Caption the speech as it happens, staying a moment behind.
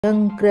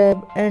Young crab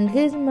and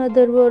his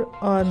mother were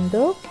on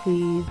the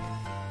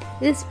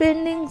beach,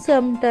 spending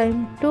some time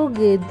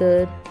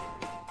together.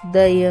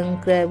 The young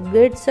crab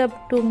gets up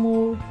to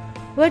move,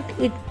 but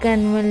it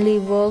can only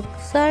walk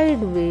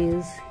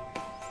sideways.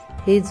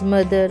 His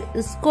mother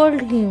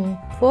scolded him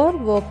for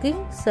walking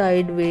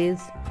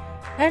sideways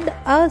and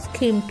asked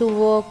him to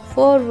walk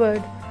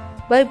forward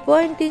by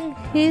pointing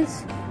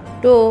his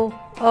toe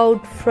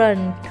out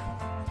front.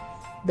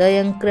 The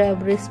young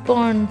crab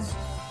responds,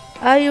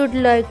 "I would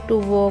like to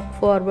walk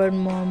forward,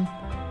 Mom,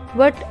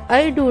 but I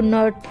do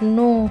not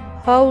know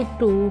how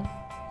to."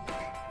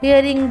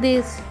 Hearing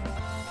this,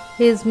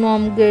 his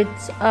mom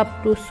gets up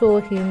to show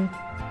him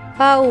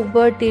how,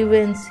 but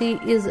even she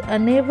is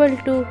unable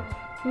to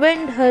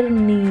bend her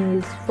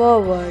knees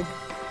forward.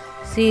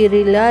 She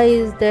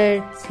realized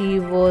that she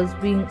was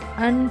being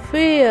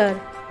unfair,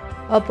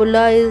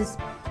 apologizes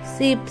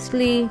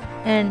sheepishly,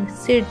 and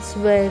sits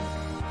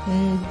back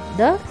in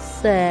the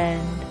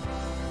sand.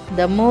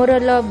 The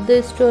moral of the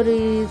story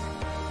is,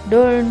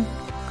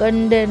 don't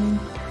condemn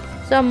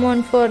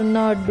someone for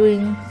not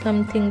doing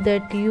something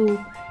that you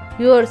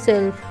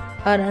yourself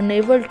are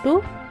unable to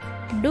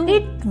do.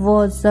 It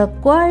was a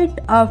quiet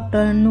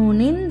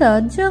afternoon in the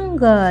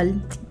jungle.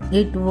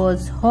 It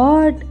was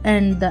hot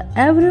and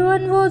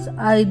everyone was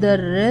either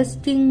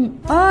resting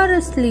or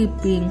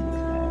sleeping,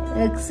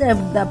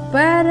 except the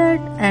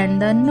parrot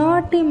and the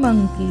naughty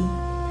monkey.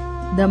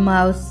 The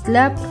mouse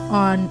slept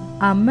on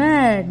a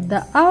mat, the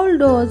owl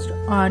dozed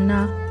on a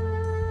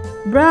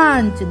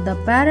branch, the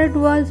parrot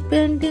was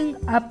painting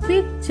a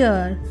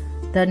picture,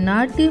 the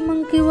naughty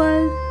monkey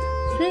was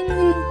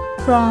swinging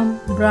from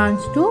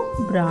branch to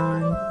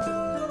branch.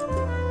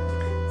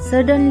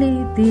 Suddenly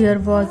there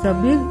was a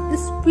big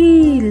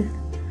spill.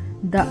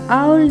 The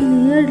owl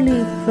nearly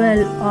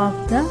fell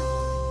off the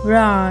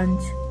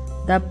branch.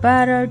 The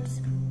parrot's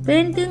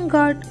painting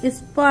got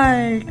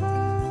spoiled.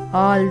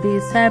 All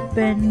this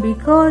happened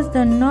because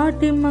the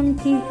naughty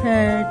monkey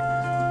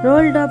had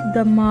rolled up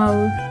the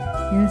mouse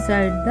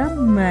inside the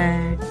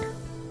mat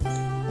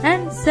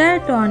and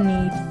sat on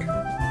it.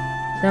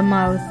 The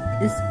mouse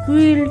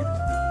squealed.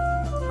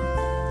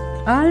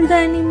 All the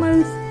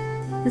animals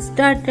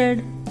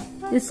started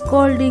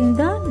scolding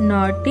the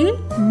naughty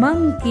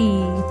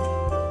monkey.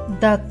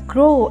 The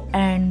Crow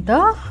and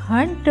the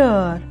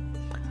Hunter.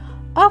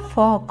 A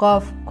flock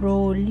of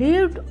crows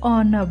lived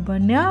on a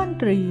banyan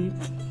tree.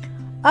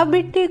 A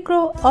bitty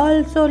crow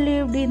also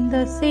lived in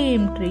the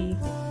same tree.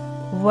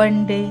 One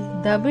day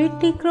the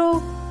bitty crow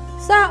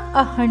saw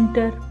a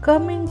hunter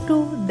coming to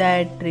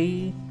that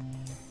tree.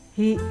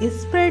 He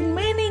spread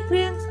many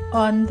grains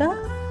on the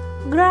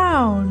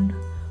ground,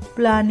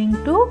 planning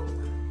to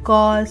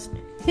cast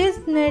his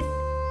net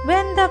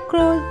when the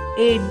crows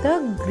ate the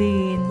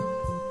grain.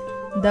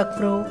 The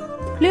crow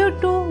flew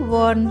to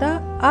warn the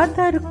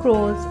other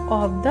crows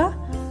of the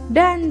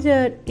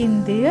danger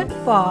in their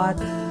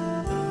path.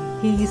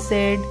 He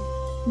said,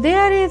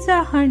 "There is a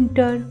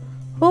hunter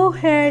who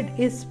had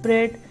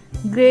spread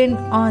grain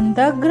on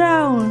the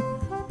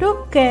ground to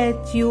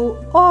catch you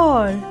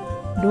all.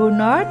 Do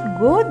not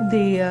go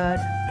there."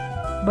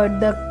 But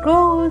the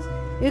crows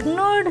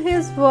ignored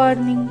his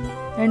warning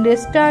and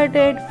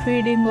started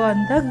feeding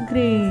on the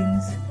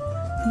grains.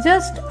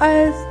 Just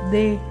as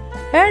they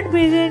had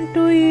begun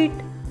to eat,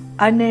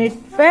 a net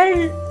fell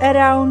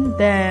around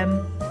them.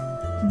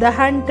 The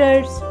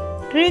hunter's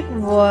trick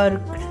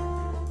worked,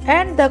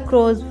 and the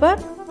crows were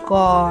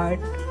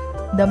caught.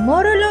 The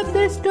moral of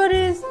the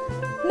story is,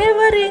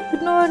 never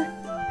ignore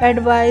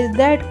advice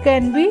that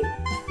can be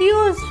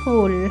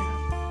useful.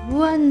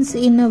 Once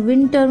in a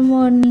winter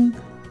morning,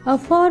 a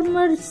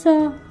farmer saw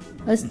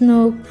a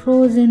snow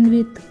frozen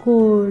with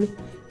cold.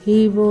 He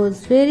was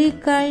a very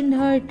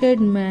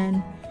kind-hearted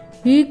man.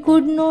 He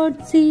could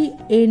not see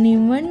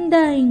anyone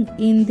dying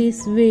in this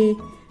way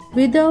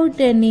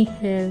without any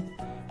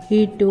help.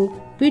 He took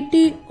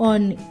pity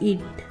on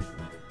it,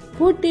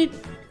 put it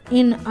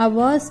in a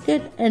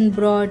basket and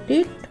brought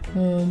it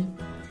home.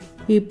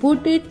 He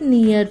put it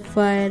near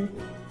fire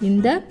in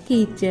the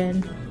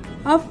kitchen.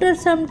 After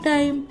some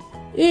time,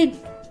 it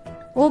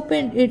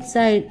opened its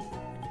eyes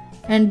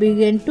and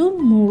began to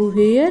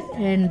move here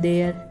and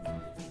there.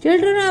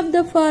 Children of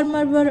the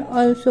farmer were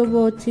also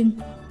watching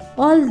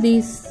all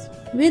this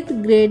with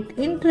great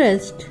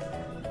interest.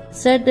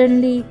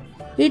 Suddenly,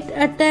 it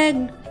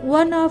attacked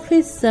one of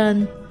his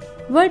sons,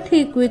 but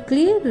he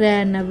quickly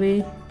ran away.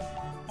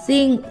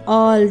 Seeing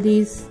all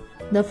this,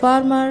 the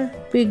farmer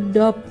picked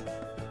up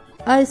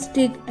a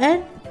stick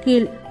and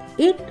killed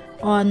it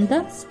on the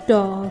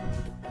stove.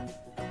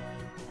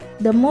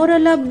 The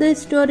moral of the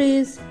story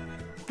is,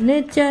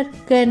 nature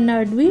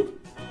cannot be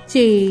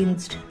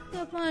changed.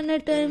 Upon a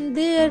time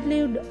there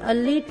lived a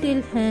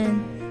little hen.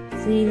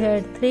 She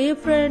had 3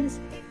 friends,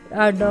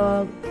 a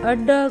dog, a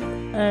duck,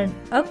 and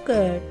a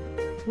cat.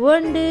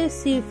 One day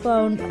she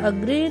found a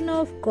grain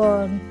of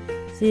corn.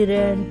 She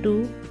ran to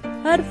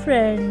her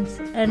friends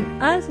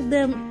and asked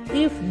them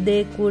if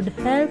they could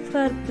help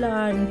her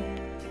plant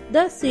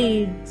the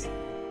seeds.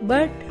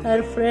 But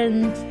her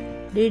friends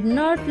did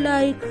not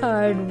like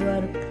hard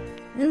work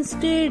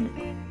Instead,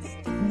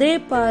 they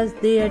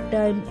passed their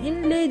time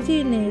in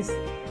laziness.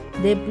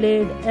 They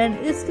played and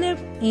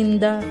slept in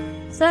the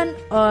sun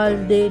all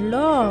day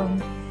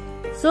long.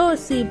 So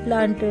she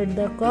planted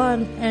the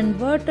corn and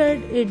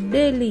watered it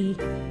daily.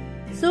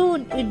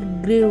 Soon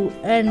it grew,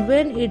 and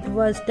when it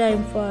was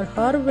time for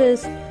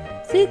harvest,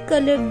 she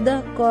collected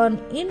the corn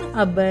in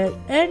a bag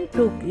and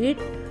took it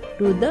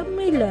to the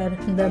miller.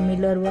 The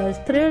miller was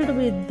thrilled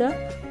with the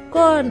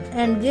corn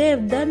and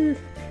gave the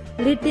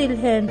little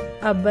hen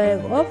a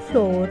bag of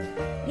flour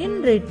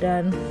in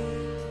return.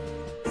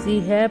 She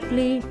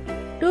happily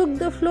took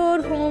the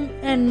flour home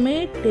and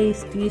made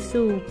tasty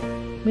soup.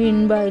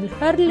 Meanwhile,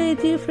 her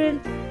lazy friend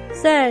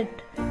sat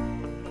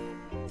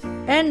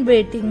and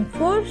waiting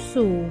for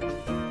soup.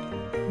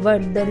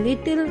 But the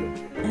little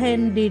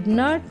hen did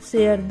not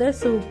share the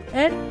soup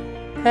and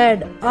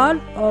had all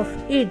of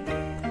it.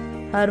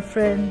 Her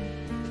friend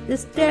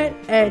stared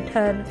at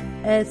her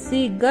as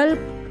she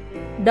gulped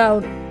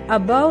down a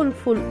bowl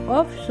full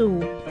of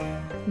soup.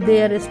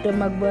 Their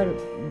stomachs were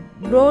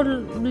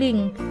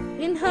growling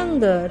in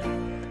hunger.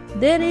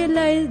 They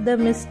realized the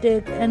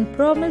mistake and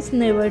promised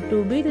never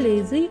to be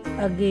lazy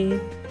again.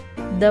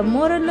 The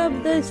moral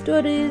of the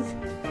story is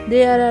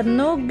there are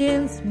no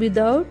gains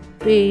without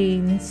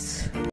pains.